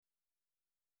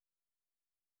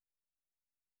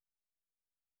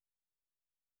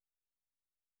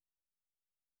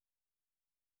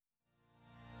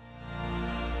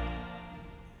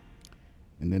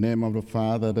In the name of the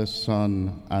Father, the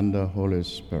Son, and the Holy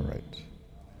Spirit.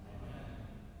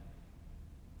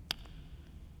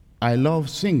 I love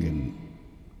singing.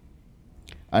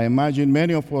 I imagine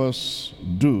many of us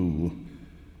do,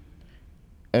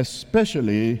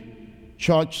 especially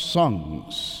church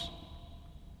songs.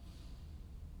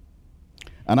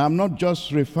 And I'm not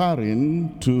just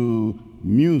referring to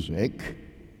music,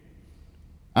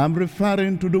 I'm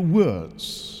referring to the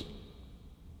words,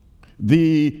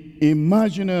 the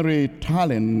imaginary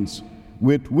talents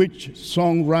with which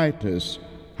songwriters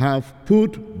have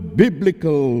put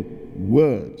biblical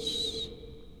words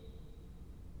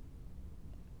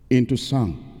into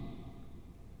song.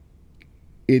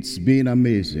 It's been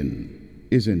amazing,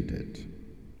 isn't it?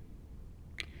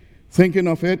 Thinking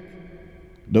of it,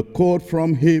 the quote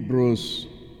from Hebrews,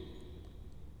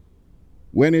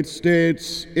 when it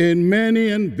states, in many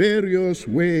and various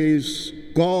ways,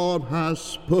 God has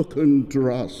spoken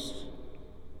to us.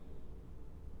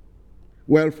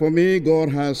 Well, for me, God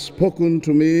has spoken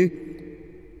to me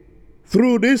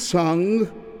through this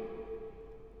song,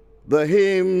 the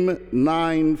hymn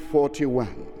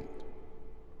 941,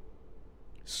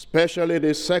 especially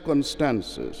the second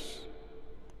stanzas.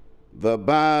 The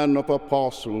band of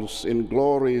apostles in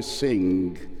glory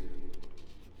sing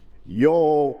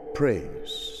your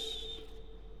praise.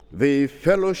 The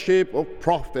fellowship of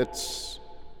prophets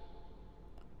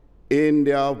in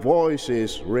their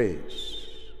voices raise.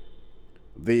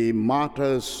 The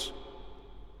martyrs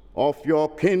of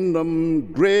your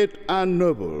kingdom, great and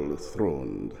noble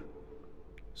throned,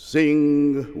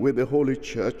 sing with the Holy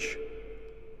Church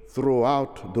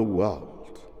throughout the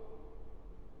world.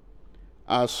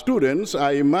 As students,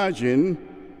 I imagine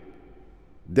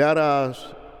there are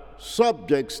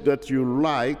subjects that you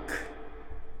like,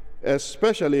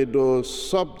 especially those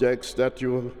subjects that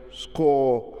you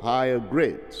score higher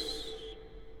grades.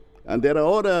 And there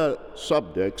are other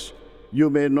subjects you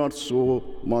may not so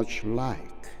much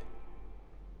like.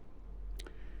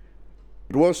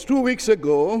 It was 2 weeks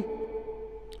ago,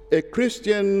 a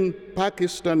Christian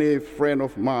Pakistani friend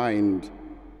of mine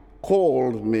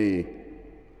called me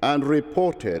and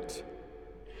reported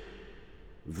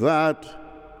that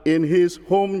in his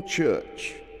home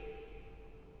church,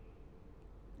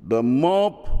 the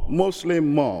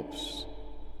Muslim mobs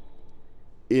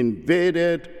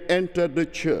entered the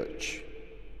church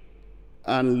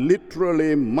and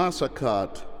literally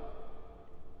massacred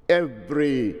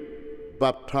every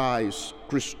baptized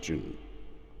Christian.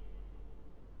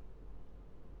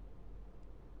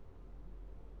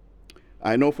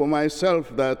 I know for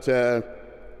myself that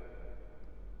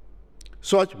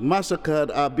such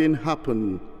massacres have been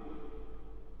happening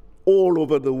all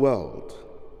over the world.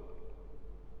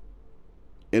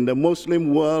 In the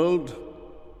Muslim world,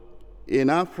 in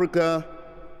Africa,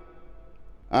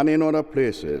 and in other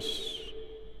places.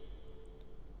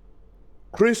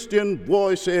 Christian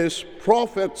voices,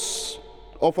 prophets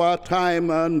of our time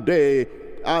and day,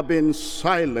 have been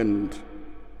silenced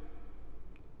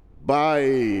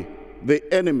by the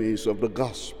enemies of the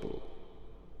gospel.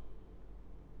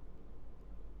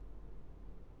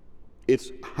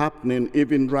 It's happening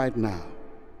even right now.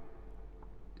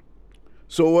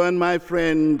 So when my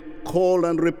friend called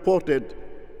and reported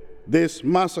this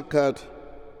massacre,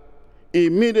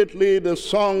 immediately the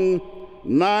song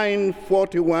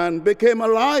 941 became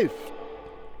alive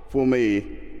for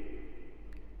me.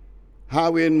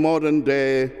 How in modern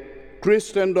day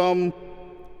Christendom,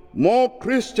 more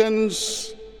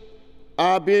Christians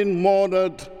are being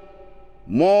murdered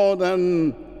more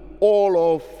than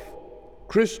all of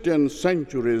Christian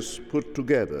centuries put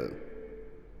together.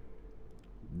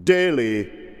 Daily,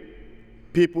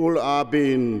 people are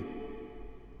being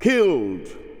killed,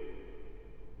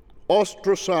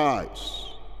 ostracized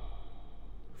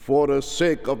for the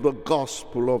sake of the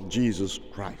gospel of Jesus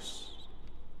Christ.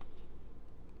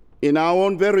 In our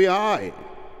own very eye,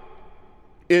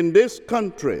 in this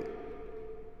country,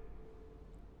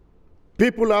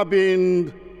 people are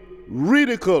being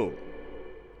ridiculed.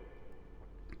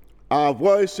 Our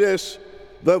voices,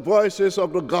 the voices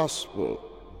of the gospel,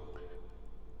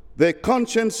 the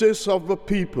consciences of the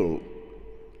people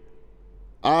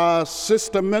are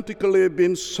systematically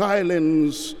being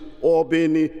silenced or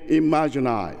being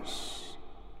imaginized.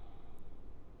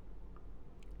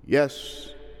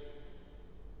 Yes,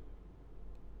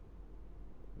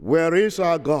 where is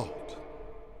our God?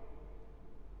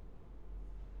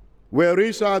 Where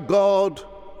is our God,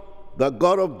 the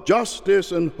God of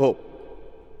justice and hope?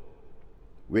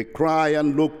 We cry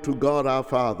and look to God our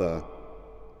Father,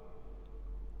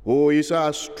 who is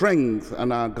our strength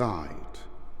and our guide.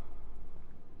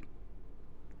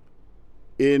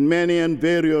 in many and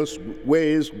various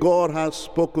ways, God has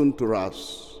spoken to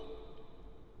us.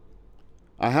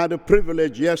 I had the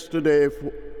privilege yesterday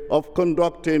of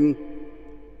conducting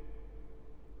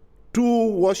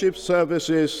 2 worship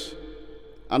services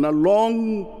and a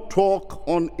long talk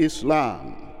on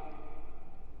Islam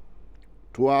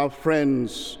to our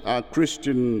friends, our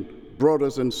Christian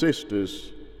brothers and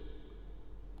sisters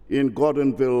in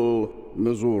Gordonville,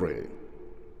 Missouri.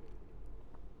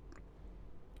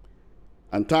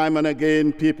 And time and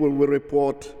again, people will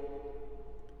report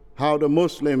how the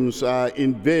Muslims are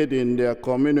invading their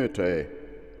community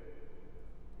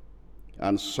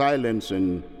and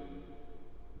silencing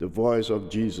the voice of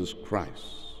Jesus Christ.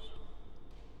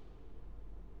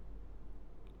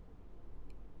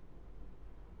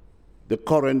 The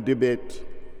current debate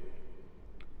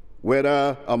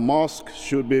whether a mosque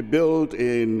should be built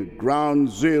in ground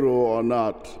zero or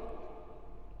not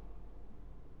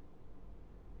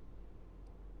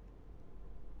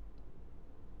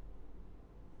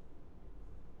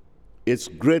it's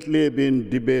greatly been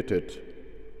debated.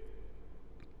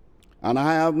 And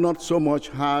I have not so much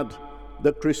heard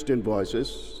the Christian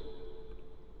voices.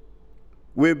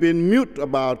 We've been mute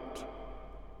about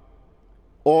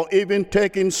or even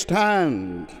taking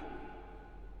stand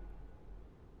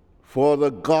for the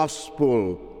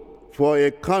gospel, for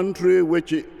a country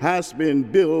which has been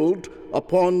built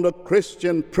upon the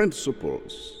Christian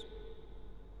principles.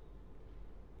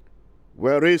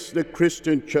 Where is the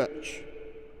Christian church?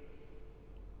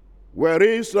 Where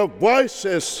is the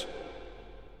voices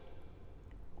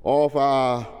of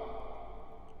our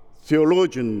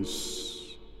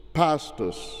theologians,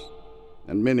 pastors,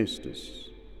 and ministers?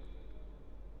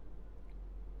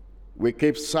 We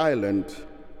keep silent,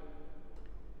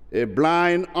 a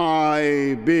blind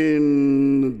eye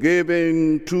being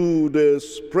given to the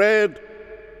spread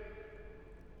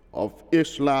of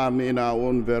Islam in our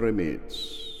own very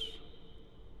midst.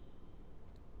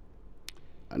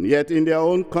 And yet in their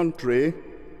own country,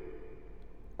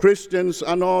 Christians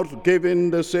are not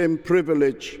given the same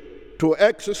privilege to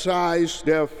exercise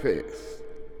their faith.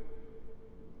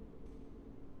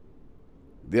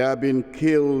 They are being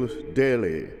killed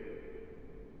daily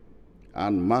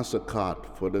and massacred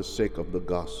for the sake of the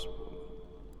gospel.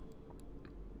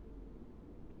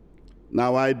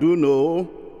 Now, I do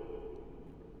know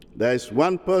there is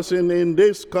one person in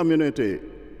this community,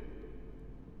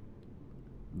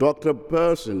 Dr.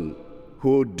 Person,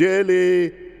 who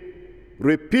daily,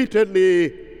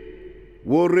 repeatedly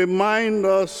will remind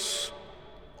us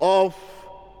of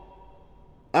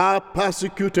our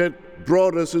persecuted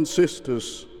brothers and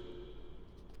sisters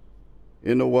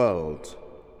in the world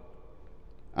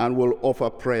and will offer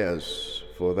prayers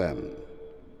for them.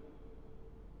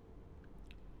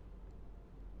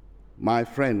 My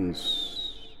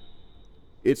friends,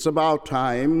 it's about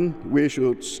time we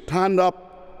should stand up,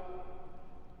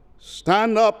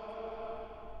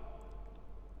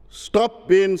 stop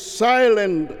being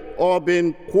silent or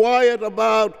being quiet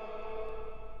about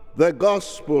the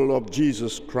gospel of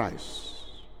Jesus Christ.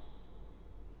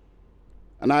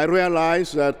 And I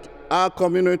realize that our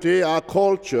community, our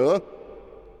culture,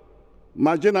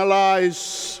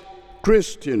 marginalize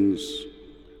Christians.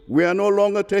 We are no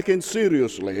longer taken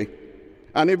seriously.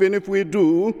 And even if we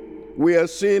do, we are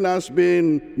seen as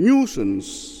being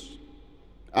nuisance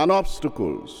and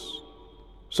obstacles.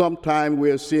 Sometimes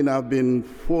we are seen as being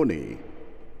phony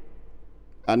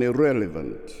and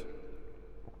irrelevant.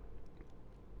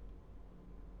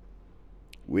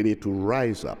 We need to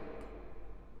rise up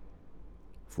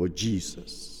for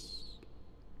Jesus.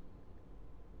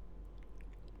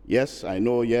 Yes, I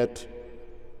know yet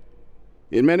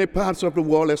in many parts of the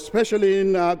world, especially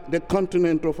in the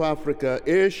continent of Africa,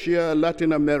 Asia,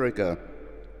 Latin America,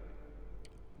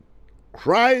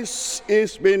 Christ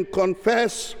is being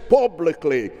confessed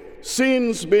publicly,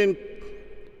 sins being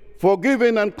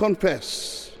forgiven and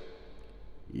confessed.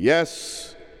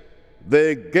 Yes,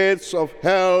 the gates of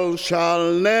hell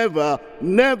shall never,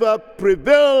 never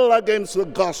prevail against the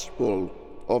gospel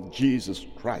of Jesus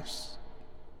Christ.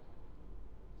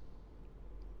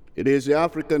 It is the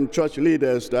African church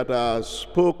leaders that have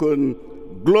spoken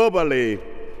globally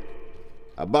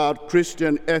about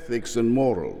Christian ethics and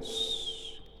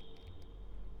morals.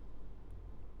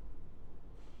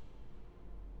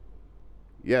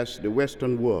 Yes, the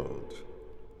Western world,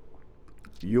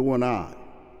 you and I,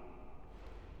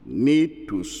 need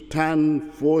to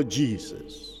stand for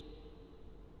Jesus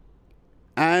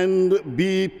and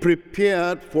be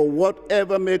prepared for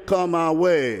whatever may come our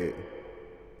way.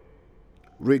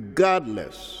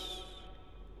 Regardless,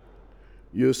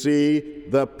 you see,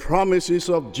 the promises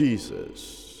of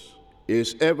Jesus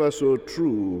is ever so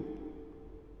true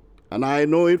And I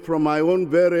know it from my own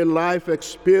very life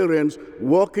experience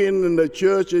working in the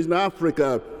church in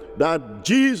Africa, that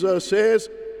Jesus says,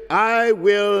 I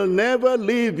will never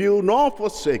leave you nor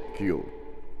forsake you.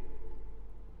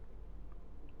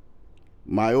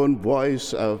 My own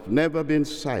voice has never been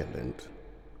silent.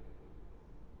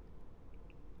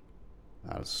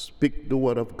 I'll speak the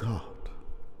word of God,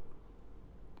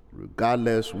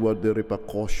 regardless what the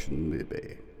repercussion may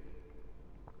be.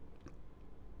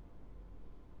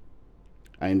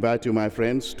 I invite you, my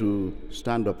friends, to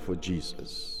stand up for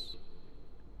Jesus.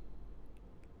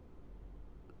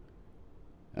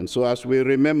 And so as we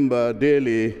remember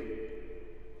daily,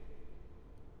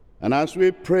 and as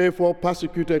we pray for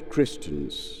persecuted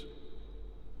Christians,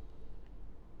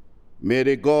 may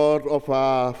the God of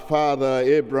our father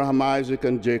Abraham, Isaac,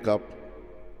 and Jacob,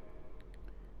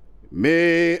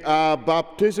 may our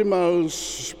baptismal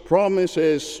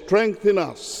promises strengthen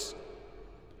us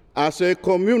as a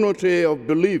community of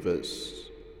believers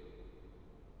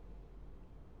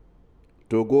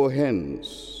to go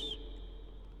hence,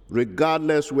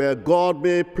 regardless where God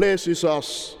may places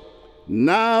us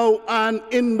now and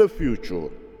in the future,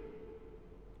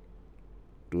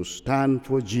 to stand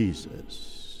for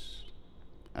Jesus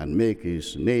and make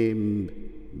his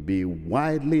name be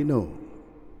widely known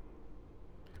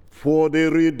for the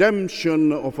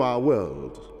redemption of our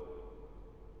world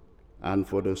and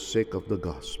for the sake of the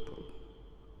gospel.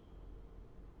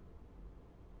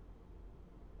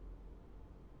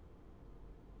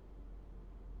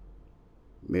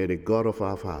 May the God of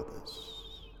our fathers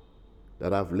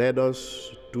that have led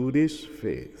us to this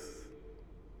faith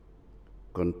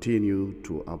continue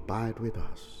to abide with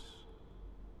us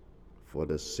for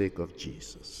the sake of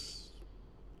Jesus.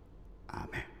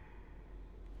 Amen.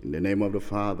 In the name of the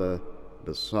Father,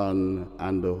 the Son,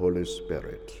 and the Holy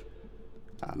Spirit.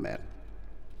 Amen.